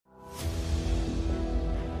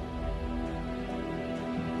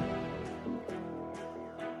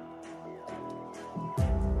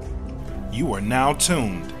You are now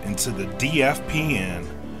tuned into the DFPN,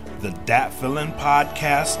 the Dat Feeling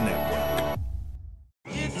Podcast Network.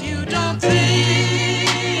 If you don't think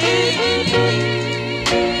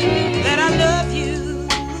that I love you,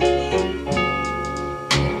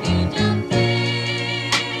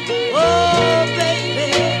 oh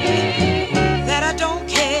baby, that I don't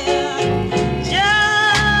care,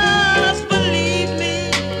 just believe me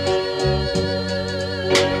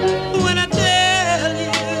when I tell you.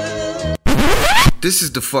 This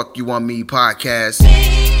is the Fuck You On Me podcast.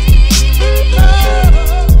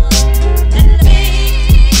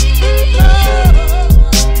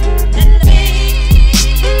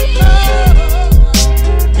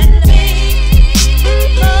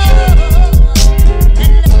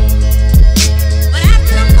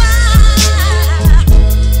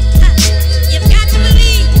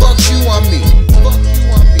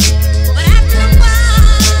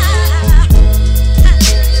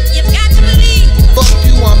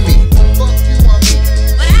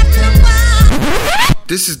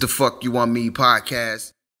 This is the Fuck You On Me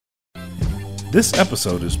podcast. This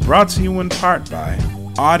episode is brought to you in part by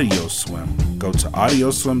AudioSwim. Go to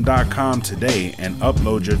audioswim.com today and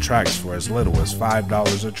upload your tracks for as little as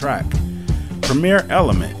 $5 a track. Premier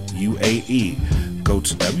Element UAE. Go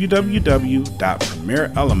to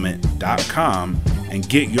www.premierelement.com and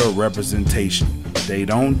get your representation. They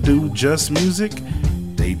don't do just music,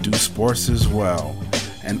 they do sports as well.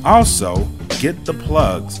 And also, Get the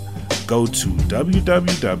Plugs. Go to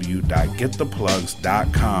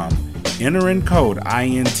www.gettheplugs.com. Enter in code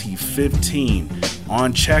INT15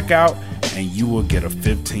 on checkout and you will get a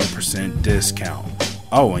 15% discount.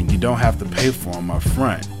 Oh, and you don't have to pay for them up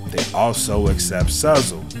front. They also accept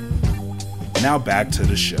Suzzle. Now back to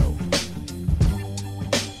the show.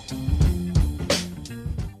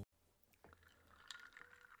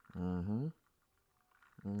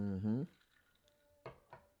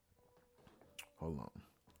 Hold on.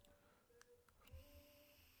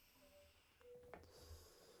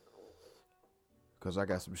 Because I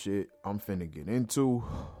got some shit I'm finna get into.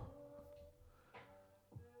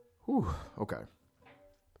 Whew, okay.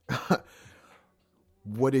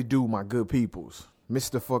 What it do, my good peoples?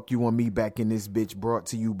 Mr. Fuck You On Me back in this bitch, brought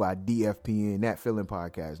to you by DFPN, That Feeling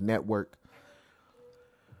Podcast Network.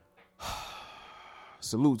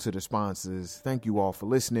 Salute to the sponsors. Thank you all for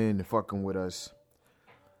listening and fucking with us.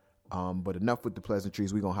 But enough with the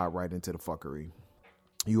pleasantries. We gonna hop right into the fuckery.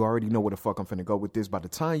 You already know where the fuck I'm finna go with this. By the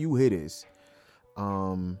time you hit this,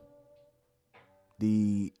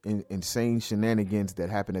 the insane shenanigans that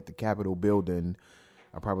happened at the Capitol building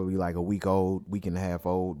are probably like a week and a half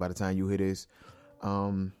old by the time you hear this.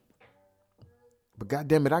 But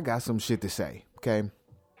goddamn it, I got some shit to say. Okay.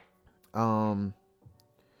 And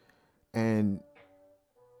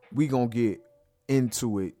we gonna get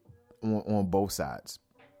into it on both sides.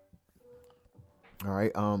 All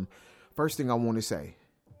right. First thing I want to say,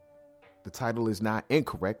 the title is not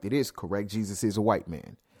incorrect. It is correct. Jesus is a white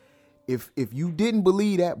man. If you didn't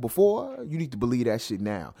believe that before, you need to believe that shit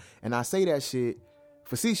now. And I say that shit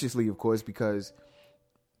facetiously, of course, because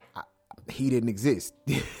he didn't exist.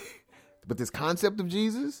 But this concept of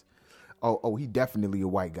Jesus, oh, he definitely a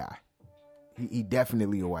white guy. He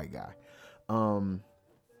definitely a white guy. All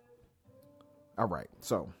right.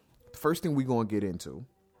 So the first thing we're going to get into.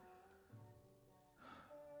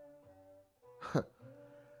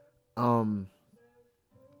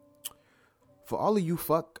 For all of you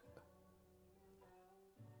fuck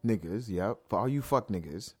niggas, yep, for all you fuck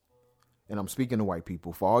niggas, and I'm speaking to white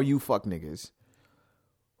people, for all you fuck niggas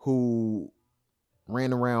who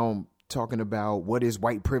ran around talking about what is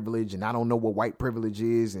white privilege and I don't know what white privilege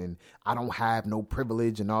is and I don't have no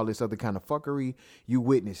privilege and all this other kind of fuckery, you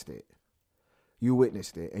witnessed it. You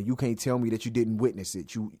witnessed it, and you can't tell me that you didn't witness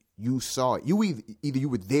it. You saw it. You either you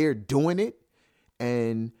were there doing it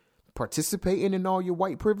and participating in all your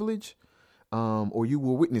white privilege, or you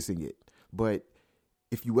were witnessing it. But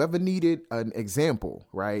if you ever needed an example,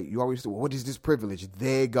 right, you always say, well, what is this privilege?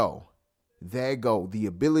 There you go. There you go. The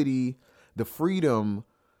ability, the freedom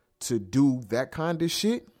to do that kind of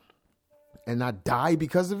shit and not die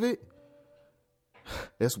because of it,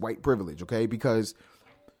 that's white privilege, okay? Because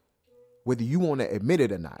whether you want to admit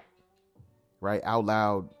it or not, right, out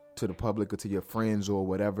loud to the public or to your friends or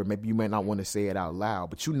whatever, maybe you might not want to say it out loud,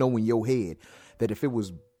 but you know in your head that if it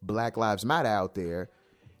was Black Lives Matter out there,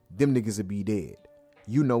 them niggas would be dead.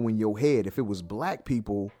 You know in your head if it was black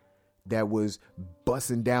people that was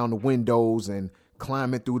busting down the windows and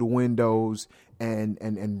climbing through the windows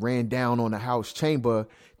and ran down on the house chamber,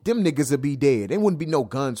 them niggas would be dead. There wouldn't be no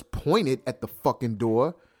guns pointed at the fucking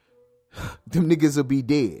door. Them niggas will be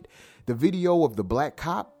dead. The video of the black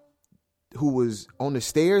cop who was on the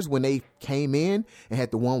stairs when they came in and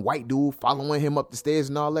had the one white dude following him up the stairs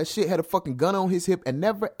and all that shit, had a fucking gun on his hip and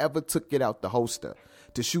never ever took it out the holster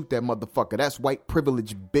to shoot that motherfucker. That's white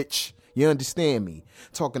privilege, bitch. You understand me?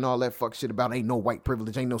 Talking all that fuck shit about ain't no white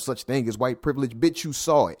privilege, ain't no such thing as white privilege. Bitch, you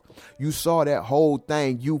saw it. You saw that whole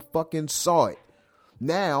thing. You fucking saw it.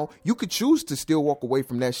 Now, you could choose to still walk away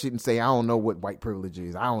from that shit and say, I don't know what white privilege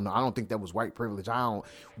is. I don't know. I don't think that was white privilege.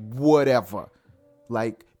 Whatever.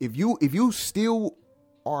 Like, if you still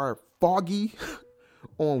are foggy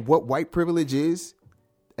on what white privilege is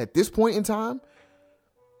at this point in time,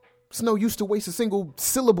 it's no use to waste a single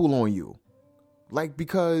syllable on you. Like,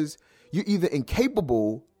 because you're either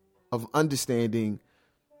incapable of understanding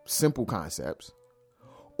simple concepts,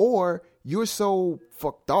 or you're so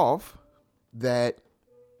fucked off that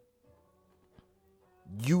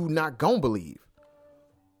you not gonna believe.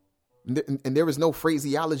 And there is no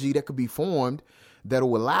phraseology that could be formed that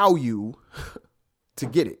will allow you to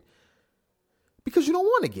get it, because you don't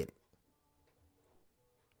want to get it.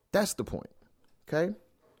 That's the point. Okay.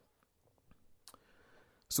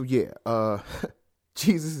 So yeah,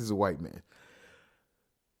 Jesus is a white man.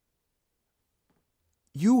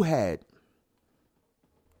 You had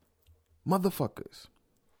motherfuckers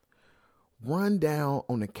run down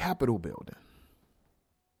on the Capitol building.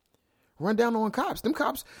 Run down on cops. Them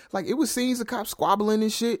cops, like, it was scenes of cops squabbling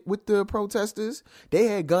and shit with the protesters. They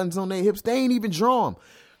had guns on their hips. They ain't even draw them.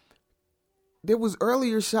 There was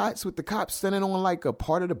earlier shots with the cops standing on like a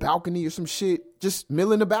part of the balcony or some shit, just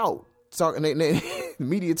milling about. Talking, the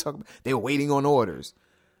media talking. They were waiting on orders.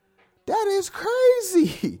 That is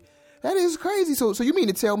crazy. That is crazy. So you mean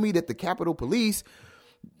to tell me that the Capitol Police,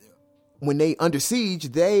 when they under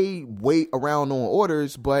siege, they wait around on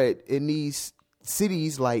orders, but in these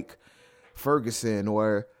cities like Ferguson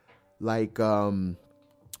or like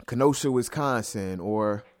Kenosha, Wisconsin,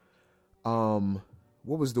 or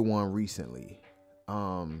what was the one recently?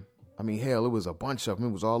 I mean, hell, it was a bunch of them.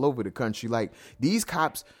 It was all over the country. Like, these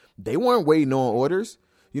cops, they weren't waiting on orders.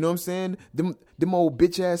 You know what I'm saying? Them old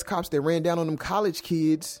bitch ass cops that ran down on them college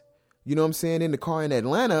kids, you know what I'm saying, in the car in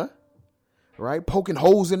Atlanta, right? Poking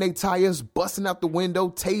holes in their tires, busting out the window,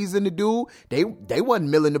 tasing the dude. They wasn't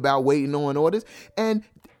milling about waiting on orders. And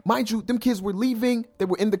mind you, them kids were leaving. They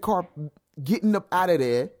were in the car getting up out of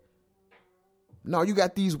there. No, you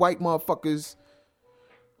got these white motherfuckers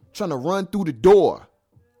trying to run through the door,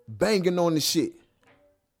 banging on the shit.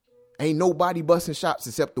 Ain't nobody busting shots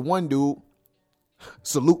except the one dude.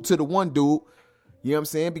 Salute to the one dude. You know what I'm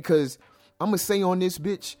saying? Because I'm going to say on this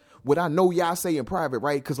bitch what I know y'all say in private,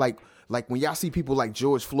 right? Because like when y'all see people like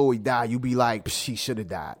George Floyd die, you be like, he should have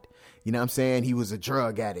died. You know what I'm saying? He was a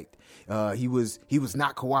drug addict. He was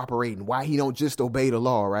not cooperating. Why he don't just obey the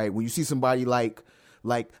law, right? When you see somebody like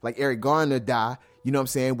Eric Garner die, you know what I'm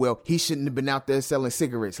saying? Well, he shouldn't have been out there selling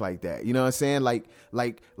cigarettes like that. You know what I'm saying? Like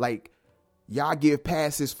y'all give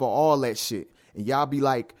passes for all that shit. And y'all be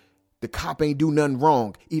like, the cop ain't do nothing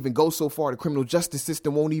wrong. Even go so far, the criminal justice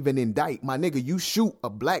system won't even indict. My nigga, you shoot a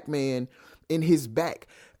black man in his back.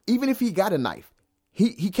 Even if he got a knife,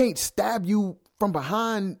 he can't stab you from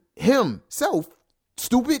behind himself,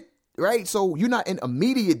 stupid, right? So you're not in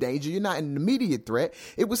immediate danger. You're not in an immediate threat.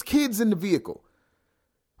 It was kids in the vehicle.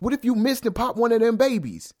 What if you missed and popped one of them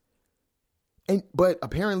babies? But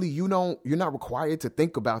apparently you're not required to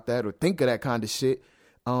think about that or think of that kind of shit,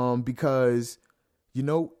 because you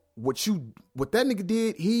know what that nigga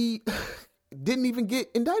did, he didn't even get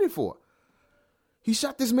indicted for. He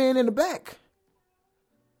shot this man in the back.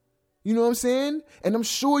 You know what I'm saying? And I'm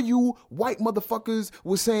sure you white motherfuckers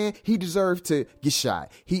were saying he deserved to get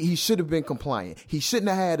shot. He should have been compliant. He shouldn't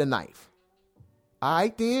have had a knife. All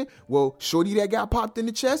right, then. Well, shorty that got popped in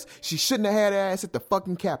the chest, she shouldn't have had her ass at the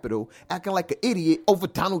fucking Capitol acting like an idiot over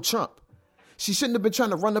Donald Trump. She shouldn't have been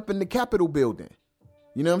trying to run up in the Capitol building.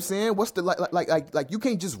 You know what I'm saying? What's the like you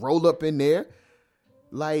can't just roll up in there.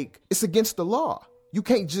 Like, it's against the law. You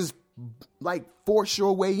can't just like force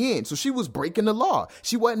your way in. So she was breaking the law.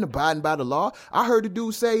 She wasn't abiding by the law. I heard the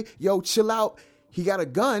dude say, yo, chill out. He got a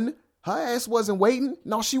gun. Her ass wasn't waiting.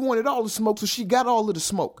 No, she wanted all the smoke, so she got all of the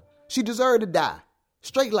smoke. She deserved to die.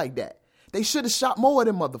 Straight like that. They should have shot more of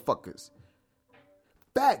them motherfuckers.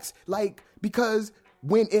 Facts. Like, because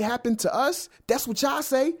when it happened to us, that's what y'all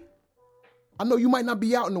say. I know you might not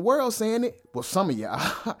be out in the world saying it. Well, some of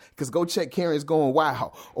y'all. Because go check Karen's Going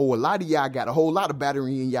Wild. Or a lot of y'all got a whole lot of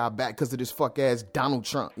battery in y'all back because of this fuck ass Donald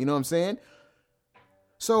Trump. You know what I'm saying?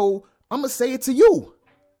 So I'm going to say it to you.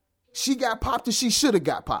 She got popped and she should have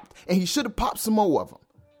got popped. And he should have popped some more of them.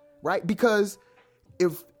 Right? Because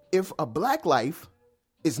if a black life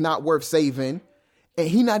is not worth saving and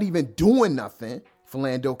he not even doing nothing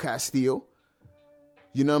Philando Castile.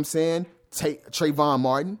 You know what I'm saying? Trayvon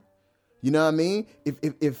Martin. You know what I mean?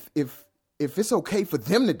 If it's okay for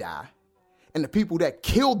them to die, and the people that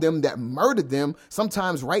killed them, that murdered them,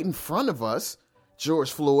 sometimes right in front of us,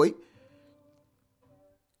 George Floyd,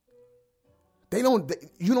 you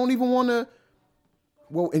don't even want to.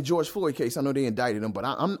 Well, in George Floyd case, I know they indicted him, but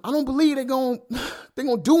I don't believe they're gonna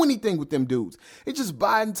do anything with them dudes. It's just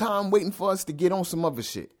biding time, waiting for us to get on some other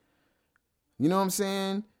shit. You know what I'm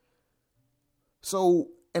saying? So,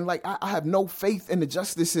 and like, I have no faith in the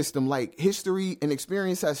justice system. Like, history and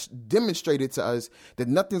experience has demonstrated to us that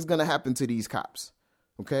nothing's gonna happen to these cops,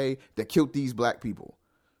 okay, that killed these black people.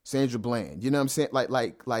 Sandra Bland, you know what I'm saying?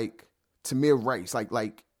 Like Tamir Rice,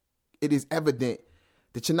 like it is evident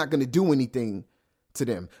that you're not gonna do anything to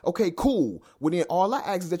them. Okay, cool. Well, then all I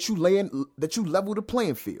ask is that you level the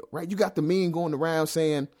playing field, right? You got the meme going around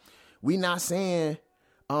saying, we not saying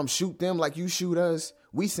shoot them like you shoot us.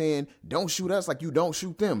 We saying don't shoot us like you don't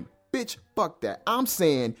shoot them. Bitch, fuck that. I'm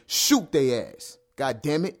saying shoot they ass. God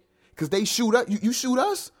damn it. Cause they shoot us. You shoot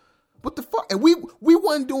us? What the fuck? And we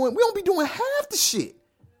don't be doing half the shit.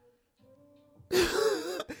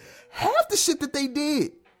 Half the shit that they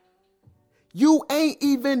did. You ain't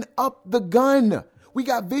even up the gun. We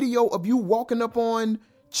got video of you walking up on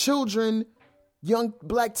children, young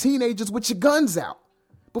black teenagers with your guns out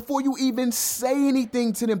before you even say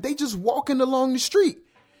anything to them. They just walking along the street.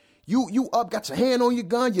 You up, got your hand on your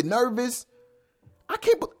gun, you're nervous. I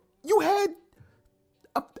can't believe you had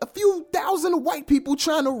a few thousand of white people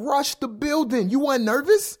trying to rush the building. You weren't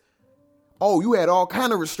nervous? Oh, you had all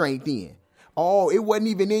kind of restraint then. Oh, it wasn't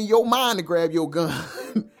even in your mind to grab your gun.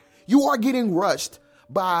 You are getting rushed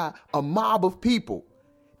by a mob of people,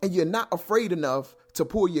 and you're not afraid enough to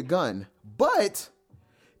pull your gun. But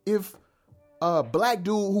if a black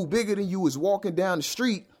dude who bigger than you is walking down the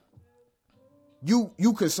street,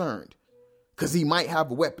 you concerned because he might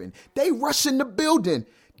have a weapon. They rushing the building.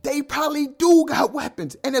 They probably do got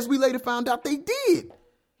weapons. And as we later found out, they did.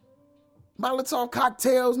 Molotov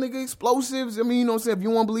cocktails, nigga, explosives. I mean, you know what I'm saying? If you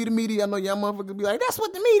want to believe the media, I know y'all motherfuckers be like, that's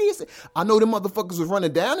what the media said. I know them motherfuckers was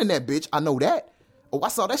running down in that bitch. I know that. Oh, I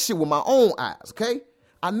saw that shit with my own eyes, okay?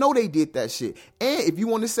 I know they did that shit. And if you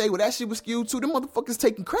want to say, well, that shit was skewed too, them motherfuckers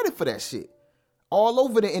taking credit for that shit. All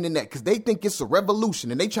over the internet, because they think it's a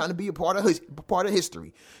revolution and they trying to be a part of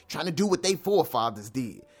history. Trying to do what they forefathers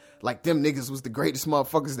did. Like them niggas was the greatest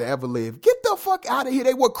motherfuckers to ever live. Get the fuck out of here.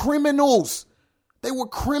 They were criminals. They were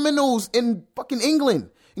criminals in fucking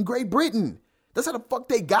England, in Great Britain. That's how the fuck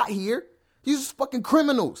they got here. These are fucking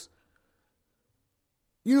criminals.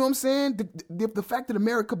 You know what I'm saying? The fact that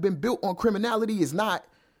America been built on criminality is not,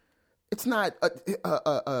 it's not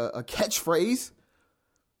a catchphrase.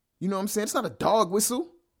 You know what I'm saying? It's not a dog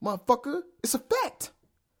whistle, motherfucker. It's a fact.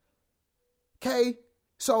 Okay?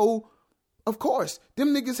 So, of course,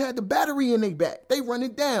 them niggas had the battery in their back. They run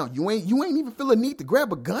it down. You ain't even feel a need to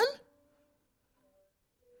grab a gun?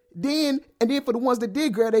 Then for the ones that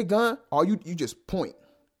did grab their gun, you just point.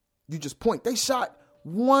 You just point. They shot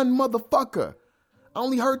one motherfucker. I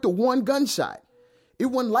only heard the one gunshot. It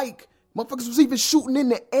wasn't like motherfuckers was even shooting in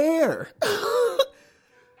the air.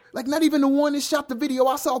 Like not even the one that shot the video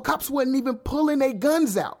I saw, cops wasn't even pulling their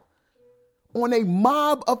guns out on a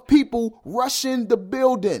mob of people rushing the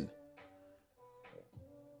building.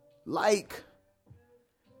 Like,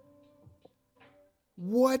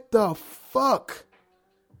 what the fuck?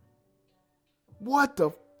 What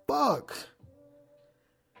the fuck?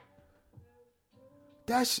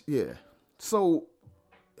 Yeah. So,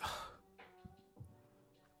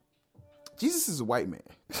 Jesus is a white man.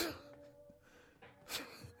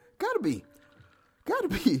 Gotta be.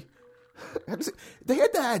 They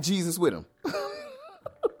had to have Jesus with him.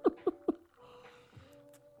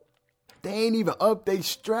 They ain't even up they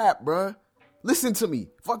strap, bruh. Listen to me.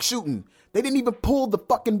 Fuck shooting. They didn't even pull the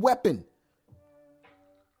fucking weapon.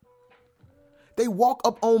 They walk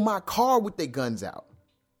up on my car with their guns out.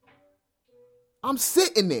 I'm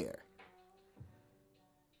sitting there.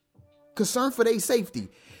 Concerned for their safety.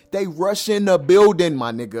 They rush in the building,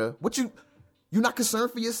 my nigga. You not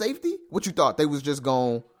concerned for your safety? What you thought? They was just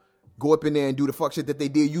gonna go up in there and do the fuck shit that they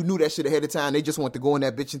did? You knew that shit ahead of time. They just want to go in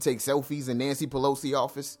that bitch and take selfies in Nancy Pelosi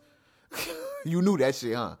office. You knew that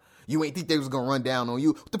shit, huh? You ain't think they was gonna run down on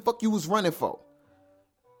you. What the fuck you was running for?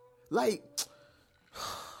 Like,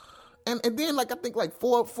 and then like I think like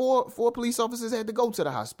four police officers had to go to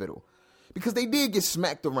the hospital because they did get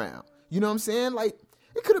smacked around. You know what I'm saying? Like,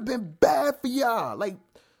 it could have been bad for y'all. Like,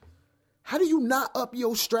 how do you not up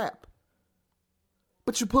your strap?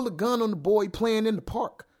 But you pull a gun on the boy playing in the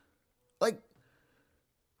park. Like,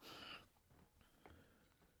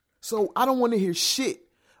 So I don't want to hear shit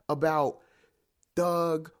about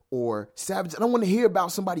Thug or Savage. I don't want to hear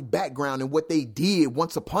about somebody's background and what they did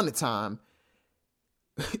once upon a time.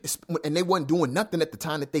 And they wasn't doing nothing at the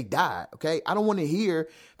time that they died, okay? I don't want to hear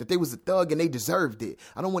that they was a thug and they deserved it.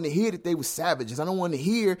 I don't want to hear that they was savages. I don't want to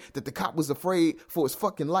hear that the cop was afraid for his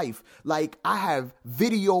fucking life. Like, I have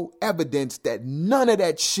video evidence that none of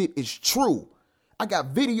that shit is true. I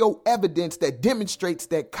got video evidence that demonstrates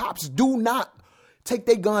that cops do not take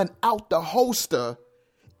their gun out the holster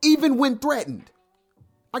even when threatened.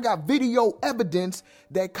 I got video evidence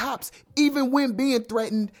that cops, even when being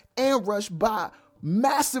threatened and rushed by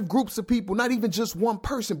massive groups of people, not even just one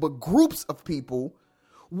person, but groups of people,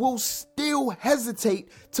 will still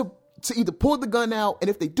hesitate to either pull the gun out. And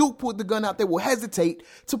if they do pull the gun out, they will hesitate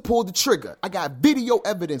to pull the trigger. I got video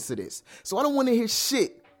evidence of this. So I don't want to hear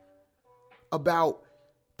shit about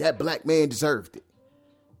that black man deserved it.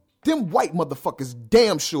 Them white motherfuckers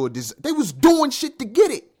damn sure they was doing shit to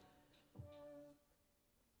get it.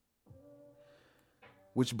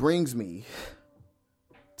 Which brings me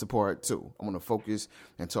to part 2. I'm going to focus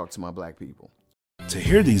and talk to my black people. To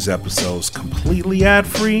hear these episodes completely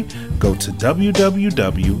ad-free, go to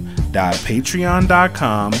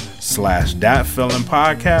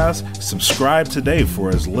www.patreon.com/datfeelingpodcast. Subscribe today for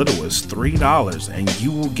as little as $3 and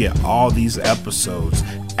you will get all these episodes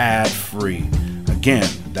ad-free. Again,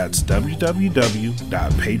 that's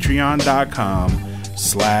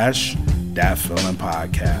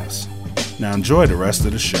www.patreon.com/datfeelingpodcast. Now enjoy the rest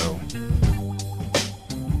of the show.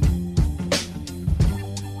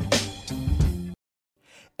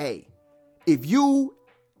 Hey, if you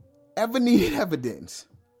ever needed evidence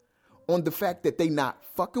on the fact that they not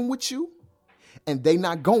fucking with you and they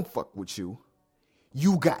not gonna fuck with you,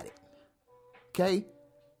 you got it. Okay?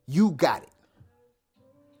 You got it.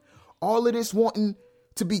 All of this wanting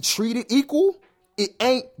to be treated equal, it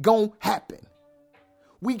ain't gonna happen.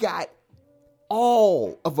 We got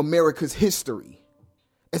all of America's history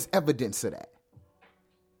as evidence of that.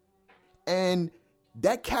 And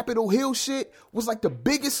that Capitol Hill shit was like the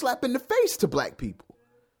biggest slap in the face to black people.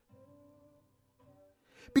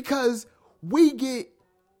 Because we get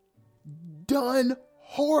done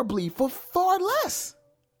horribly for far less.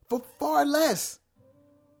 For far less.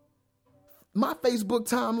 My Facebook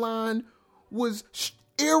timeline was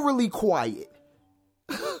eerily quiet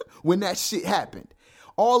when that shit happened.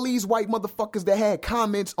 All these white motherfuckers that had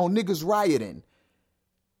comments on niggas rioting.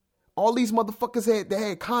 All these motherfuckers that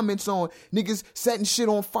had comments on niggas setting shit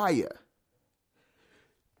on fire.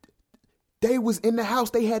 They was in the house.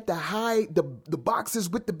 They had to hide the boxes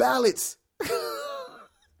with the ballots.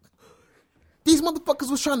 These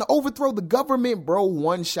motherfuckers was trying to overthrow the government, bro.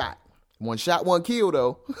 One shot. One shot, one kill,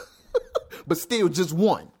 though. But still, just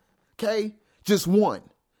one. Okay? Just one.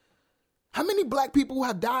 How many black people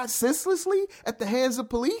have died senselessly at the hands of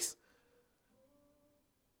police?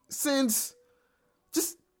 Since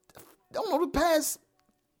just, I don't know, the past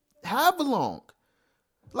however long.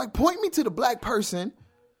 Like, point me to the black person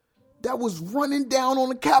that was running down on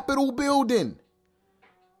the Capitol building.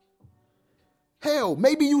 Hell,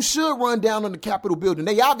 maybe you should run down on the Capitol building.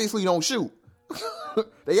 They obviously don't shoot.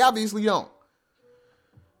 They obviously don't.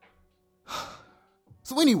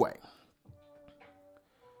 So anyway,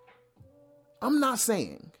 I'm not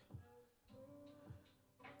saying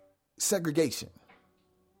segregation.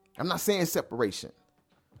 I'm not saying separation.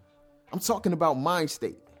 I'm talking about mind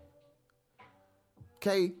state.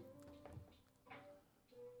 Okay?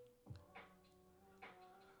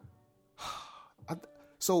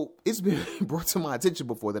 So it's been brought to my attention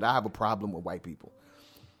before that I have a problem with white people.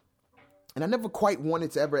 And I never quite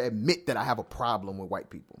wanted to ever admit that I have a problem with white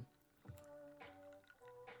people.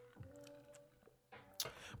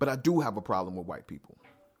 But I do have a problem with white people.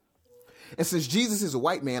 And since Jesus is a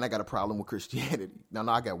white man, I got a problem with Christianity. Now,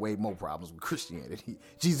 I got way more problems with Christianity.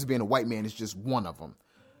 Jesus being a white man is just one of them.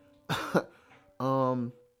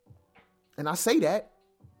 And I say that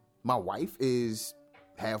my wife is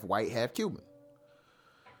half white, half Cuban.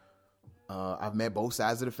 I've met both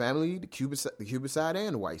sides of the family, the Cuban side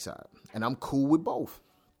and the white side. And I'm cool with both.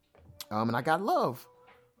 And I got love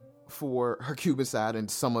for her Cuban side and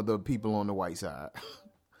some of the people on the white side.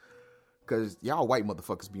 Because y'all white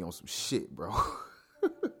motherfuckers be on some shit, bro.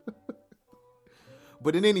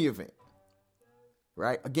 But in any event,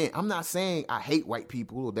 right? Again, I'm not saying I hate white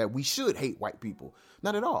people or that we should hate white people.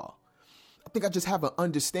 Not at all. I think I just have an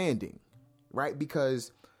understanding, right?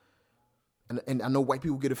 Because, and I know white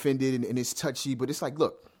people get offended and it's touchy, but it's like,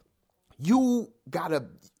 look,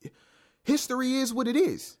 history is what it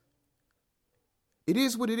is. It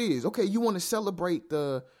is what it is. Okay, you want to celebrate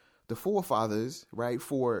the the forefathers, right,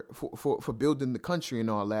 for building the country and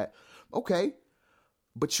all that. Okay,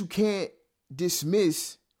 but you can't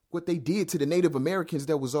dismiss what they did to the Native Americans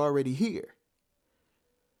that was already here.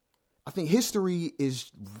 I think history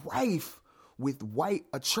is rife with white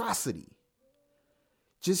atrocity.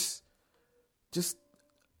 Just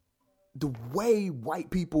the way white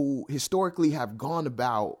people historically have gone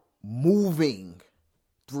about moving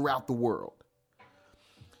throughout the world.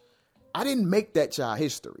 I didn't make that child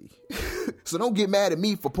history. So don't get mad at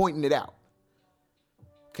me for pointing it out.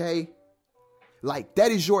 Okay? Like,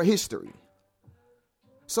 that is your history.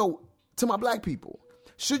 So, to my black people,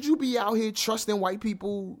 should you be out here trusting white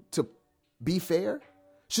people to be fair?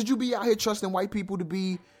 Should you be out here trusting white people to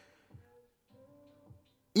be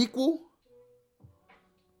equal?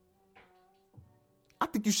 I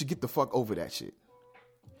think you should get the fuck over that shit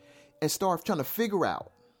and start trying to figure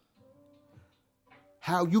out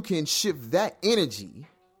how you can shift that energy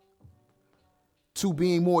to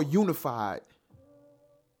being more unified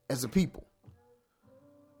as a people.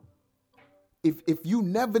 If you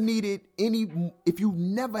never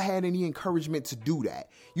had any encouragement to do that,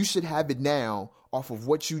 you should have it now off of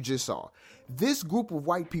what you just saw. This group of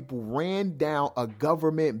white people ran down a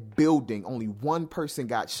government building. Only one person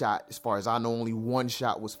got shot. As far as I know, only one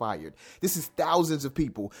shot was fired. This is thousands of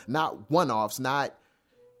people, not one-offs, not,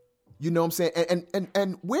 you know what I'm saying?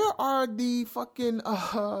 And where are the fucking,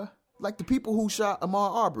 like the people who shot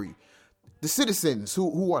Ahmaud Arbery? The citizens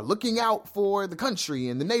who are looking out for the country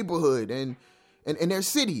and the neighborhood and their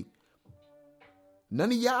city.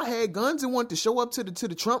 None of y'all had guns and wanted to show up to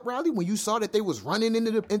the Trump rally when you saw that they was running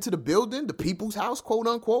into the building, the people's house, quote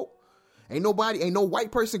unquote. Ain't no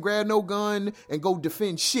white person grab no gun and go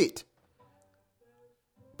defend shit.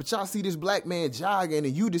 But y'all see this black man jogging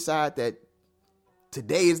and you decide that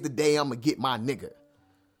today is the day I'm gonna get my nigga.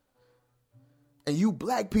 And you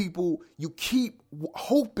black people, you keep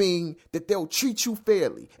hoping that they'll treat you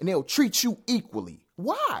fairly and they'll treat you equally.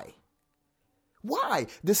 Why? Why?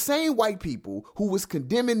 The same white people who was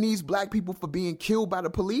condemning these black people for being killed by the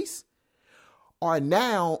police are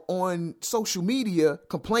now on social media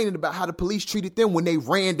complaining about how the police treated them when they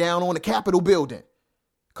ran down on the Capitol building.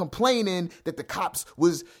 Complaining that the cops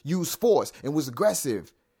used force and was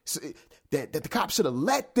aggressive. So that the cops should have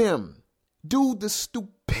let them do the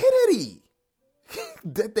stupidity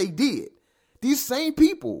that they did. These same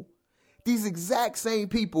people, these exact same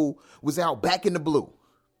people was out back in the blue.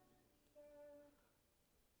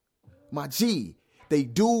 My G, they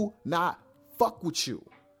do not fuck with you.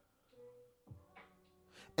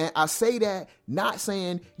 And I say that not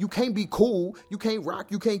saying you can't be cool, you can't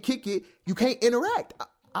rock, you can't kick it, you can't interact.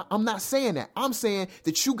 I'm not saying that. I'm saying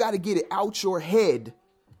that you got to get it out your head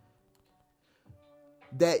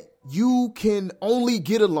that you can only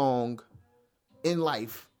get along in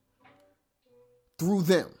life through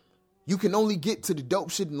them. You can only get to the dope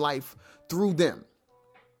shit in life through them.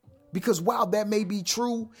 Because while that may be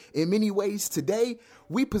true in many ways today,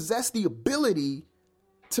 we possess the ability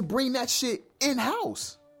to bring that shit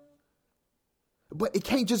in-house. But it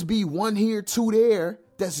can't just be one here, two there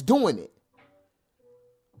that's doing it.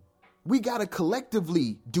 We got to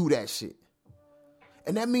collectively do that shit.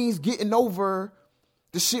 And that means getting over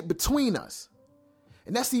the shit between us.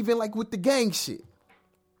 And that's even like with the gang shit.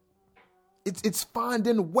 It's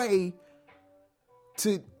finding a way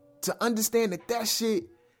to understand that shit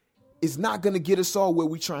is not going to get us all where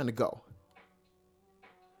we're trying to go.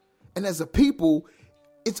 And as a people,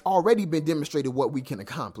 it's already been demonstrated what we can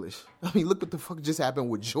accomplish. I mean, look what the fuck just happened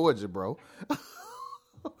with Georgia, bro. I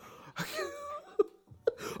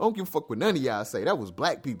don't give a fuck what none of y'all say. That was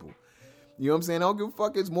black people. You know what I'm saying? I don't give a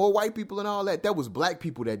fuck. It's more white people and all that. That was black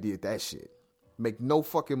people that did that shit. Make no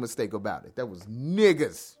fucking mistake about it. That was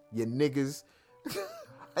niggas. You niggas.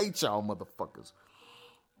 I hate y'all motherfuckers.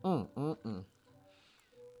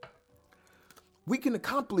 We can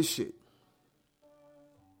accomplish it.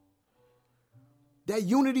 That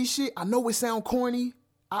unity shit, I know it sound corny.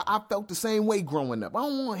 I felt the same way growing up. I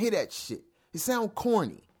don't want to hear that shit. It sound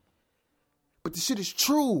corny. But the shit is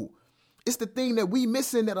true. It's the thing that we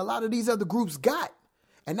missing that a lot of these other groups got.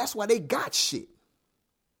 And that's why they got shit.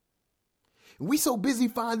 And we so busy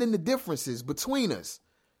finding the differences between us.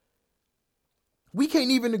 We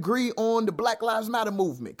can't even agree on the Black Lives Matter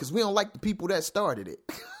movement because we don't like the people that started it.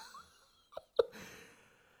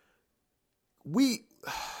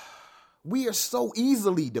 We are so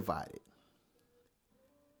easily divided.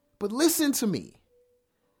 But listen to me.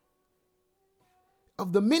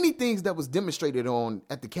 Of the many things that was demonstrated on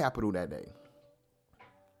at the Capitol that day,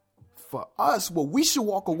 for us, what we should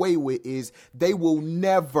walk away with is they will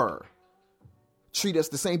never treat us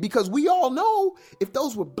the same, because we all know if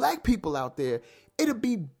those were black people out there, it'd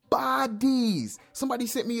be bodies. Somebody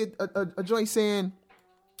sent me a joint saying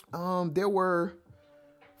there were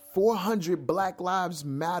 400 Black Lives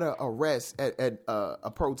Matter arrests at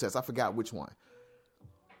a protest. I forgot which one.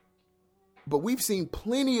 But we've seen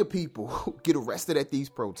plenty of people get arrested at these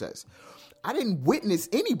protests. I didn't witness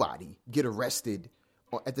anybody get arrested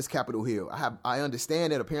at this Capitol Hill. I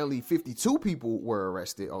understand that apparently 52 people were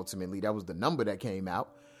arrested ultimately. That was the number that came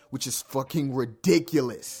out, which is fucking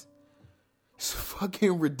ridiculous. It's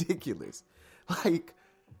fucking ridiculous. Like,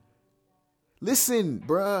 listen,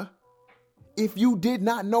 bruh. If you did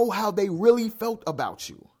not know how they really felt about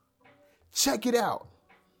you, check it out.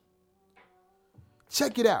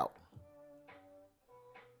 Check it out.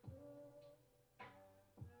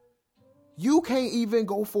 You can't even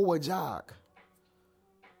go for a jog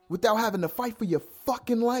without having to fight for your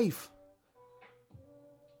fucking life.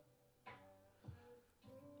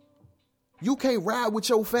 You can't ride with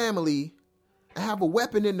your family and have a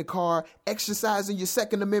weapon in the car, exercising your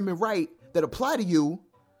Second Amendment right that apply to you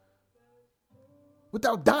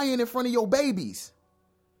without dying in front of your babies.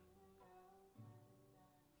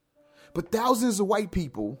 But thousands of white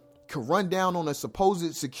people can run down on a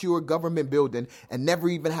supposed secure government building and never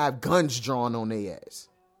even have guns drawn on their ass.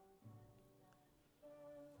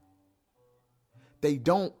 They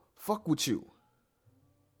don't fuck with you.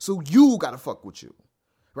 So you gotta fuck with you,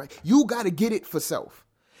 right? You gotta get it for self.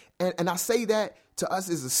 And I say that to us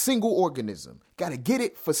as a single organism. Gotta get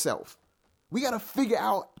it for self. We gotta figure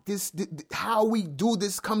out this how we do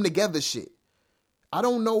this come together shit. I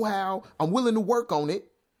don't know how. I'm willing to work on it,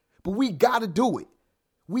 but we gotta do it.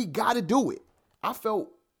 We gotta do it. I felt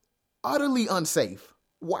utterly unsafe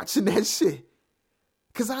watching that shit.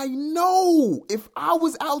 Because I know if I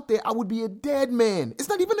was out there, I would be a dead man. It's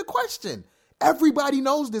not even a question. Everybody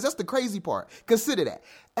knows this. That's the crazy part. Consider that.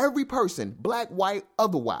 Every person, black, white,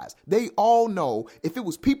 otherwise, they all know if it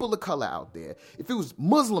was people of color out there, if it was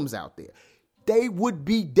Muslims out there, they would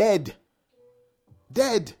be dead.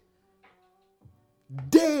 Dead.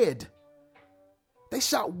 Dead. They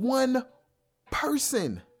shot one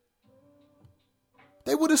person.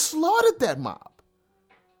 They would have slaughtered that mob.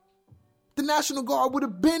 The National Guard would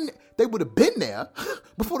have been there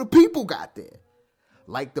before the people got there.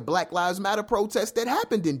 Like the Black Lives Matter protest that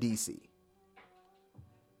happened in DC.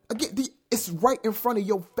 Again, it's right in front of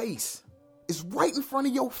your face. It's right in front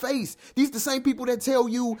of your face. These are the same people that tell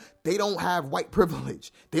you they don't have white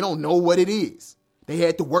privilege. They don't know what it is. They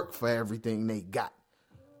had to work for everything they got.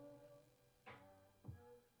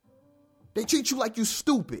 They treat you like you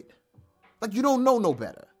stupid. Like you don't know no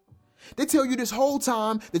better. They tell you this whole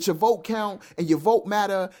time that your vote count and your vote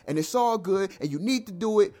matter and it's all good and you need to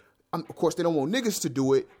do it. Of course, they don't want niggas to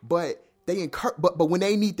do it, but but when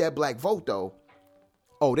they need that black vote though,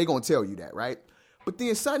 oh, they gonna tell you that, right? But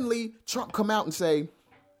then suddenly Trump come out and say,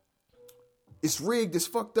 it's rigged, it's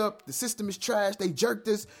fucked up, the system is trash, they jerked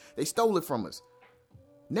us, they stole it from us.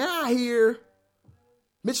 Now I hear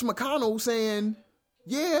Mitch McConnell saying,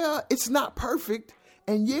 yeah, it's not perfect,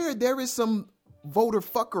 and yeah, there is some voter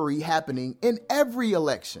fuckery happening in every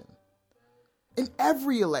election. In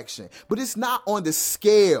every election. But it's not on the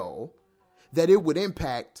scale that it would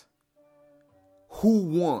impact who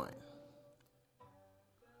won.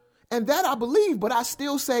 And that I believe, but I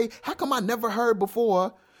still say, how come I never heard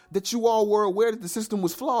before that you all were aware that the system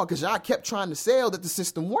was flawed? Because y'all kept trying to sell that the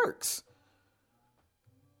system works.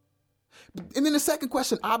 And then the second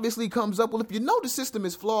question obviously comes up, well, if you know the system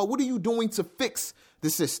is flawed, what are you doing to fix the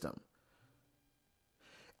system?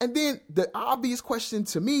 And then the obvious question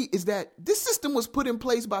to me is that this system was put in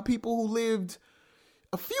place by people who lived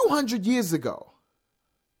a few hundred years ago.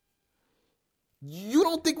 You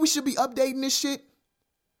don't think we should be updating this shit?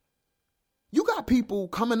 You got people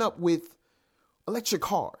coming up with electric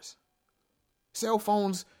cars, cell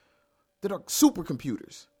phones that are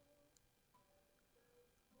supercomputers.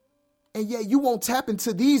 And yet you won't tap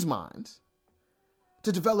into these minds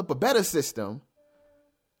to develop a better system.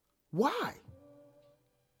 Why?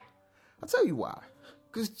 I'll tell you why.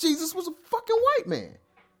 Because Jesus was a fucking white man.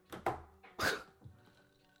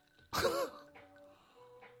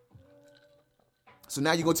 So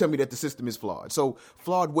now you're going to tell me that the system is flawed. So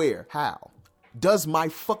flawed where? How? Does my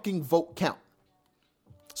fucking vote count?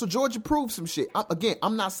 So Georgia proved some shit.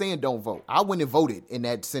 I'm not saying don't vote. I went and voted in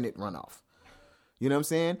that Senate runoff. You know what I'm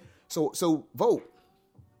saying? So vote.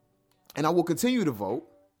 And I will continue to vote.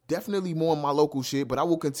 Definitely more on my local shit, but I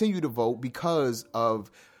will continue to vote because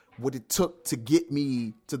of what it took to get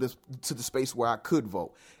me to the space where I could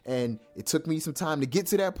vote. And it took me some time to get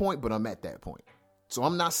to that point, but I'm at that point. So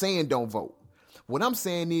I'm not saying don't vote. What I'm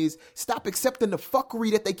saying is stop accepting the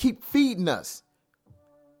fuckery that they keep feeding us.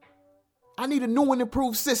 I need a new and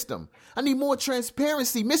improved system. I need more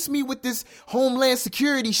transparency. Miss me with this homeland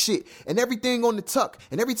security shit and everything on the tuck.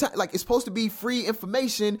 And every time, like, it's supposed to be free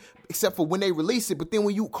information except for when they release it. But then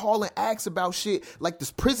when you call and ask about shit like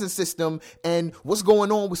this prison system and what's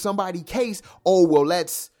going on with somebody's case, oh, well,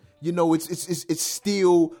 that's, you know, it's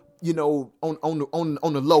still, you know,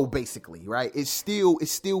 on the low, basically, right? It's still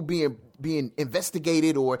being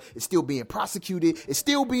investigated, or it's still being prosecuted. It's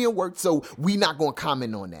still being worked. So we not going to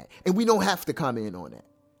comment on that. And we don't have to comment on that.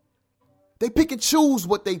 They pick and choose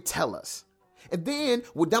what they tell us. And then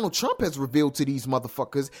what Donald Trump has revealed to these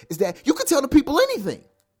motherfuckers is that you can tell the people anything.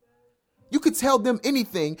 You could tell them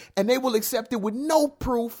anything and they will accept it with no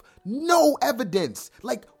proof, no evidence.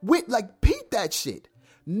 Like peep that shit.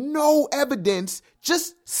 No evidence,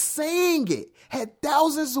 just saying it. Had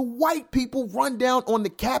thousands of white people run down on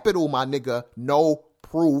the Capitol, my nigga. No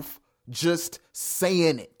proof, just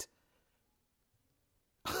saying it.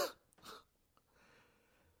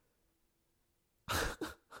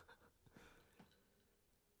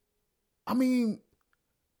 I mean,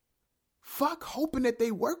 fuck hoping that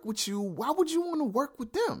they work with you. Why would you want to work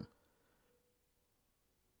with them?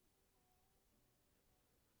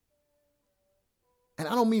 And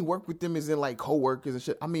I don't mean work with them as in like co-workers and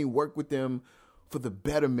shit. I mean work with them for the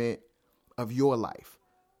betterment of your life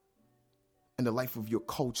and the life of your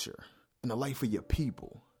culture and the life of your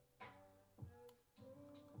people.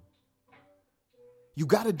 You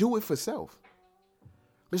got to do it for self.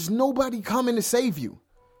 There's nobody coming to save you.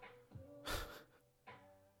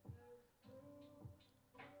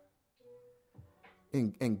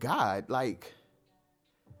 And God, like,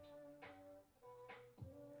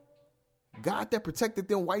 God that protected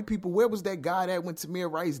them white people, where was that God at when Tamir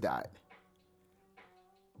Rice died?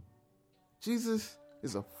 Jesus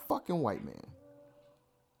is a fucking white man.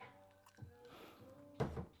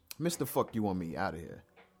 Mr. Fuck You On Me, out of here.